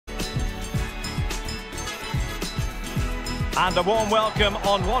And a warm welcome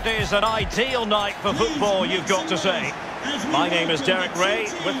on what is an ideal night for football, you've got to say. My name is Derek Ray.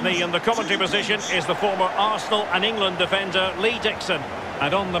 With me in the commentary position is the former Arsenal and England defender Lee Dixon.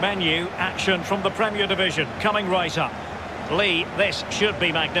 And on the menu, action from the Premier Division coming right up. Lee, this should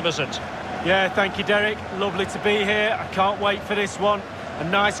be magnificent. Yeah, thank you, Derek. Lovely to be here. I can't wait for this one. A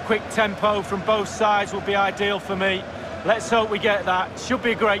nice quick tempo from both sides will be ideal for me. Let's hope we get that. Should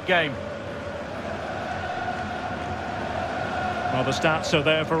be a great game. Well, the stats are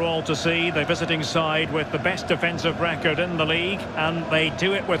there for all to see. The visiting side with the best defensive record in the league, and they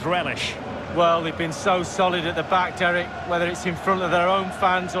do it with relish. Well, they've been so solid at the back, Derek, whether it's in front of their own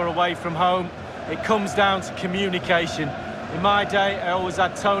fans or away from home. It comes down to communication. In my day, I always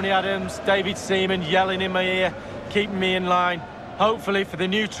had Tony Adams, David Seaman yelling in my ear, keeping me in line. Hopefully, for the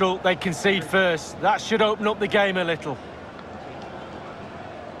neutral, they concede first. That should open up the game a little.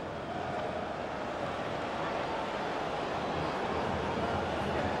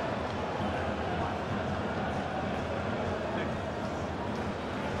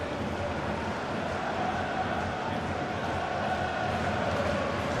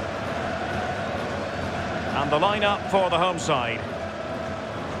 And the lineup for the home side.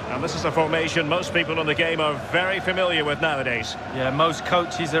 And this is a formation most people in the game are very familiar with nowadays. Yeah, most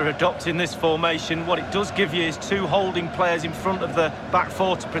coaches are adopting this formation. What it does give you is two holding players in front of the back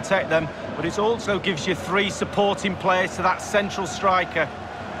four to protect them, but it also gives you three supporting players to that central striker.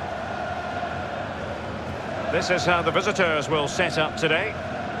 This is how the visitors will set up today.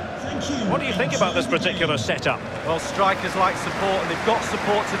 What do you think about this particular setup? Well, strikers like support, and they've got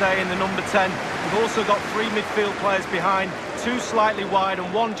support today in the number 10. They've also got three midfield players behind, two slightly wide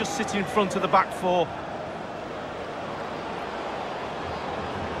and one just sitting in front of the back four.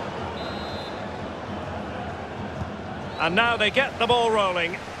 And now they get the ball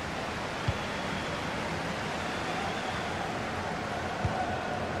rolling.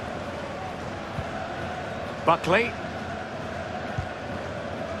 Buckley.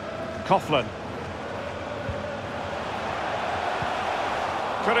 Coughlin.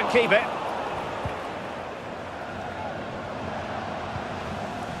 Couldn't keep it.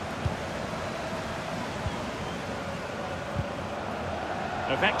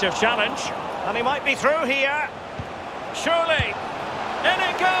 Effective challenge. And he might be through here. Surely. In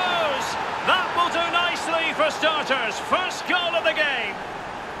it goes! That will do nicely for starters. First goal of the game.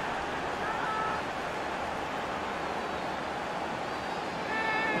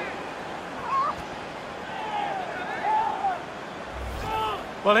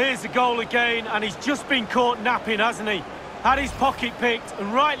 Well, here's the goal again, and he's just been caught napping, hasn't he? Had his pocket picked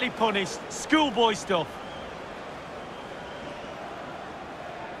and rightly punished. Schoolboy stuff.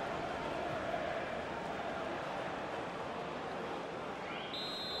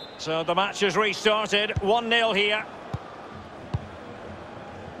 So the match has restarted. 1-0 here.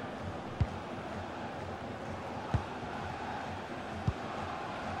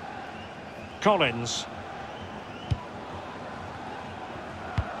 Collins.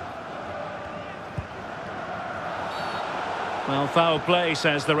 Well, foul play,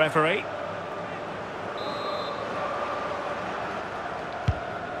 says the referee.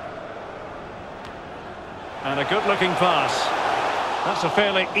 And a good-looking pass. That's a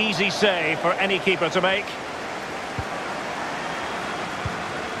fairly easy save for any keeper to make.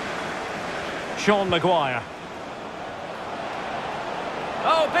 Sean Maguire.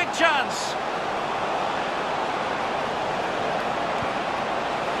 Oh, big chance!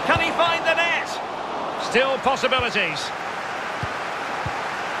 Can he find the net? Still possibilities.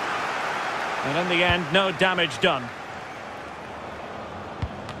 And in the end, no damage done.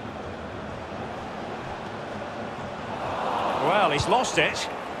 Well, he's lost it.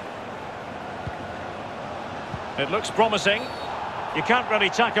 It looks promising. You can't really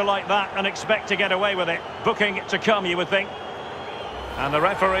tackle like that and expect to get away with it. Booking to come, you would think. And the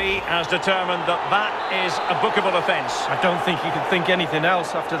referee has determined that that is a bookable offence. I don't think you can think anything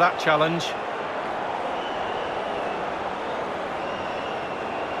else after that challenge.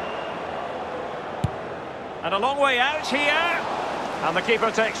 And a long way out here. And the keeper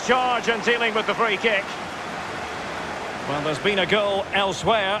takes charge and dealing with the free kick. Well, there's been a goal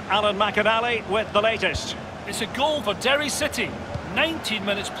elsewhere. Alan McAnally with the latest. It's a goal for Derry City. 19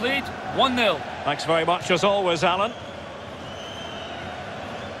 minutes played, 1-0. Thanks very much as always, Alan.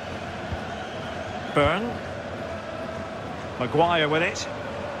 Byrne. Maguire with it.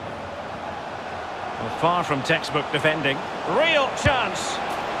 Well, far from textbook defending. Real chance.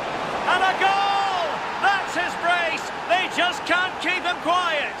 And a goal! That's his brace. They just can't keep him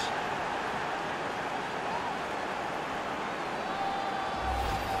quiet.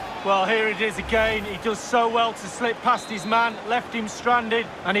 Well, here it is again. He does so well to slip past his man, left him stranded,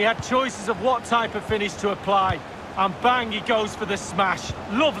 and he had choices of what type of finish to apply. And bang, he goes for the smash.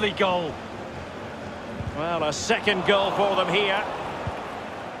 Lovely goal. Well, a second goal for them here.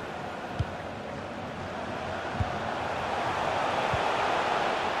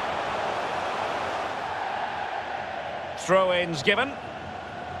 Throw-ins given.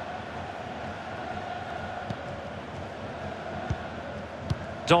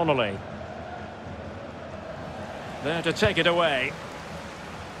 Donnelly. There to take it away.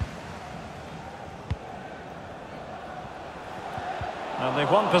 And they've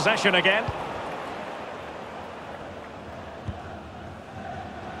won possession again.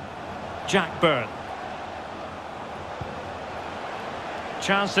 Jackburn.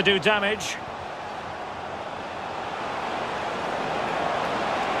 Chance to do damage.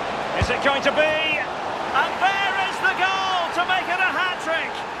 Is it going to be? And there is the goal to make it a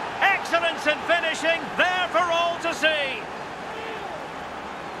hat-trick. Excellence in finishing, there for all to see.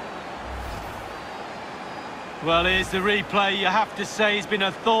 Well, here's the replay. You have to say he's been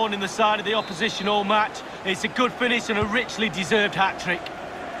a thorn in the side of the opposition all match. It's a good finish and a richly deserved hat-trick.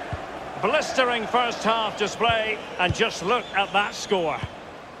 Blistering first half display, and just look at that score.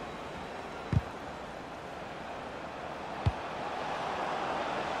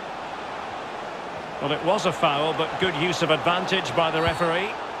 Well, it was a foul, but good use of advantage by the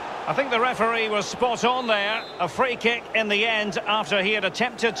referee. I think the referee was spot on there. A free kick in the end after he had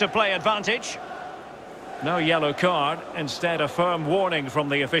attempted to play advantage. No yellow card, instead a firm warning from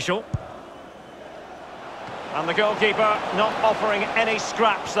the official. And the goalkeeper not offering any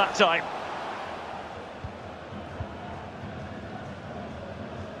scraps that time.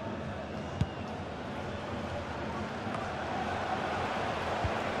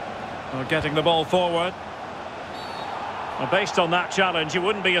 Well, getting the ball forward. Well, based on that challenge, you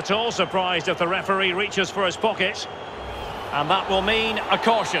wouldn't be at all surprised if the referee reaches for his pocket. And that will mean a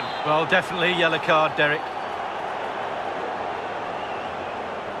caution. Well, definitely a yellow card, Derek.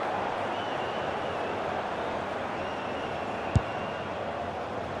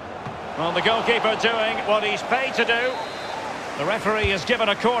 Well, the goalkeeper doing what he's paid to do. The referee has given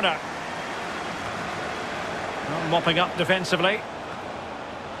a corner. Well, mopping up defensively.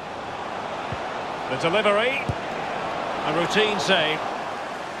 The delivery. A routine save.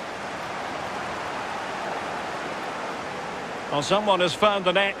 Well, someone has found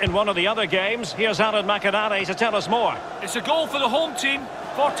the net in one of the other games. Here's Alan McInally to tell us more. It's a goal for the home team.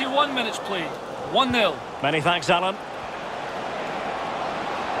 41 minutes played. 1-0. Many thanks, Alan.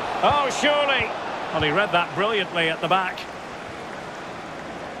 Oh, surely. Well, he read that brilliantly at the back.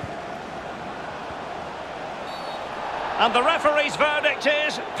 And the referee's verdict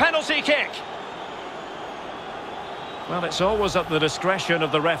is penalty kick. Well, it's always at the discretion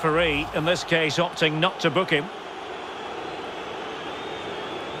of the referee, in this case opting not to book him.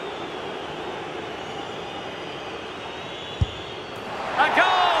 A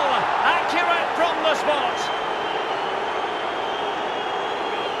goal! Accurate from the spot.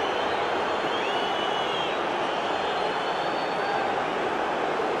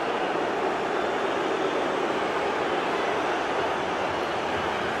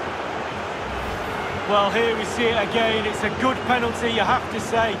 Well, here we see it again. It's a good penalty, you have to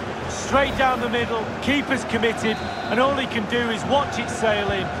say. Straight down the middle, keeper's committed, and all he can do is watch it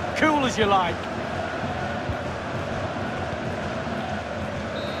sail in. Cool as you like.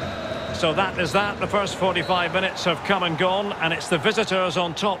 So that is that. The first 45 minutes have come and gone, and it's the visitors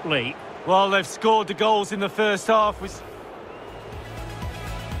on top, Lee. Well, they've scored the goals in the first half.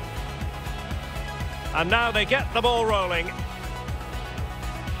 And now they get the ball rolling.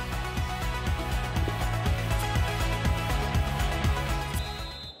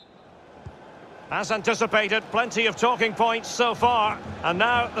 As anticipated, plenty of talking points so far. And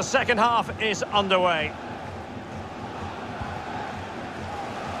now the second half is underway.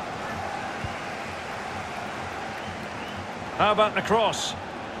 How about the cross?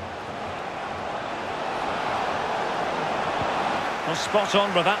 Well, spot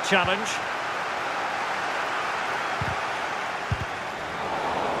on with that challenge.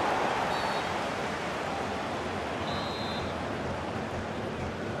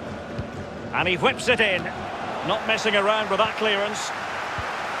 And he whips it in. Not messing around with that clearance.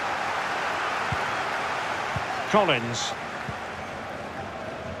 Collins.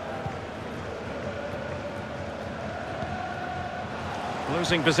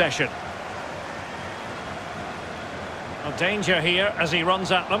 Losing possession. A danger here as he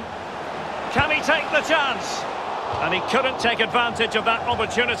runs at them. Can he take the chance? And he couldn't take advantage of that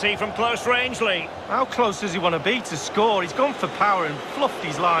opportunity from close range, Lee. How close does he want to be to score? He's gone for power and fluffed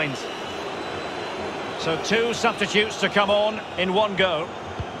his lines. So 2 substitutes to come on in one go.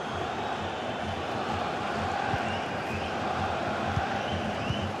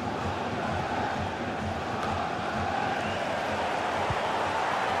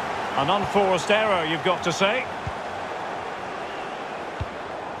 An unforced error, you've got to say.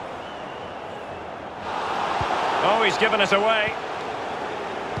 Oh, he's given it away.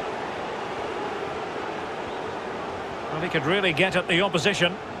 Well, he could really get at the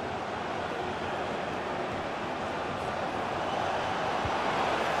opposition.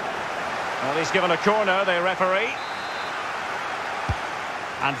 Well, he's given a corner, the referee.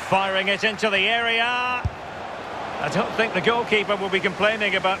 And firing it into the area. I don't think the goalkeeper will be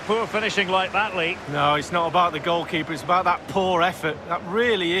complaining about poor finishing like that, Lee. No, it's not about the goalkeeper, it's about that poor effort. That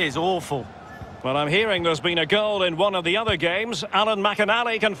really is awful. Well, I'm hearing there's been a goal in one of the other games. Alan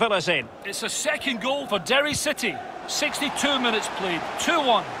McInally can fill us in. It's a second goal for Derry City. 62 minutes played,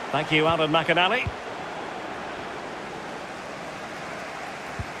 2-1. Thank you, Alan McInally.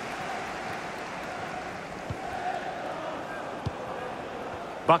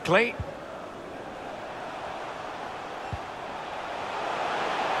 Buckley.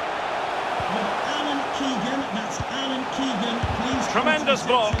 That's Alan Keegan. Please. Tremendous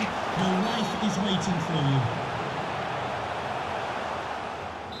block. Your wife is waiting for you.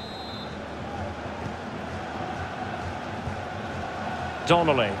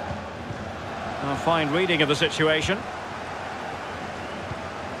 Donnelly. A fine reading of the situation.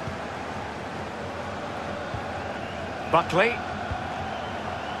 Buckley.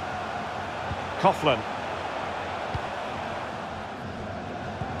 Coughlin.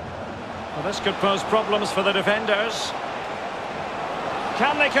 Well, this could pose problems for the defenders.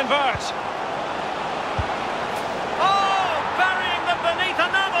 Can they convert? Oh, burying them beneath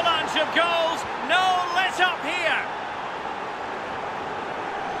an avalanche of goals. No let up here.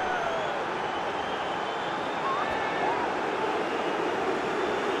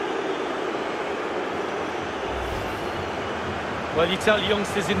 Well, you tell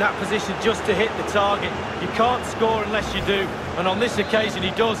youngsters in that position just to hit the target. You can't score unless you do. And on this occasion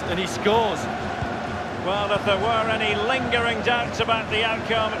he does, and he scores. Well, if there were any lingering doubts about the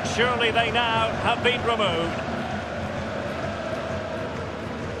outcome, surely they now have been removed.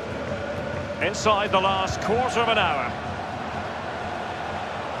 Inside the last quarter of an hour.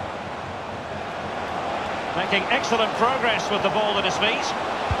 Making excellent progress with the ball at his feet.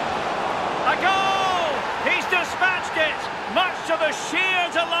 A goal! He's dispatched it, much to the sheer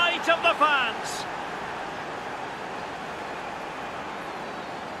delight of the fans.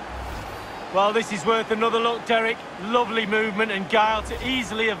 Well, this is worth another look, Derek. Lovely movement and guile to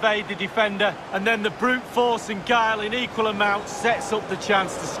easily evade the defender. And then the brute force and guile in equal amounts sets up the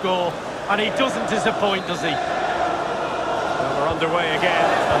chance to score. And he doesn't disappoint, does he? Well, we're underway again,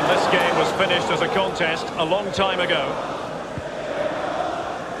 and this game was finished as a contest a long time ago.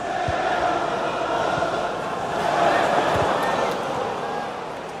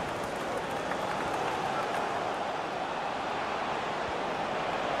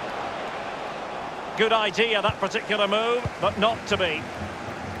 Good idea, that particular move, but not to be.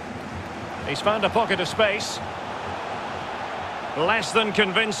 He's found a pocket of space. Less than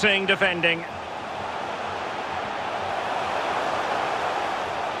convincing defending.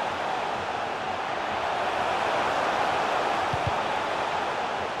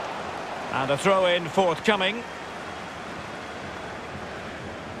 And a throw-in forthcoming.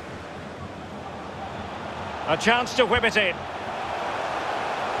 A chance to whip it in.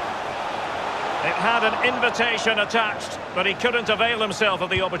 It had an invitation attached, but he couldn't avail himself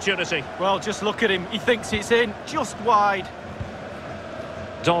of the opportunity. Well, just look at him. He thinks it's in, just wide.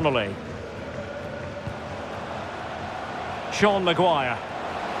 Donnelly. Sean Maguire.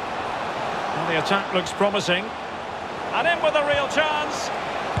 Well, the attack looks promising. And in with a real chance.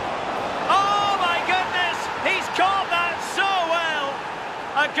 Oh, my goodness! He's caught that so well!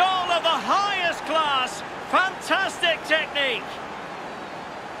 A goal of the highest class. Fantastic technique.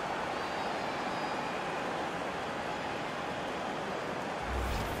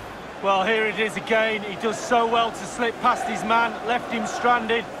 Well, here it is again. He does so well to slip past his man, left him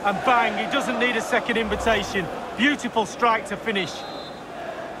stranded, and bang, he doesn't need a second invitation. Beautiful strike to finish.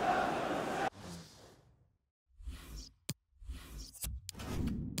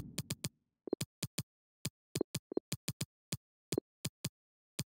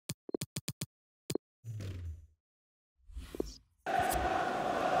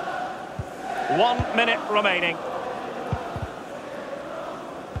 One minute remaining.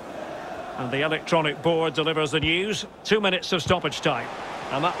 And the electronic board delivers the news. 2 minutes of stoppage time.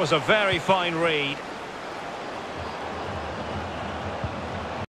 And that was a very fine read.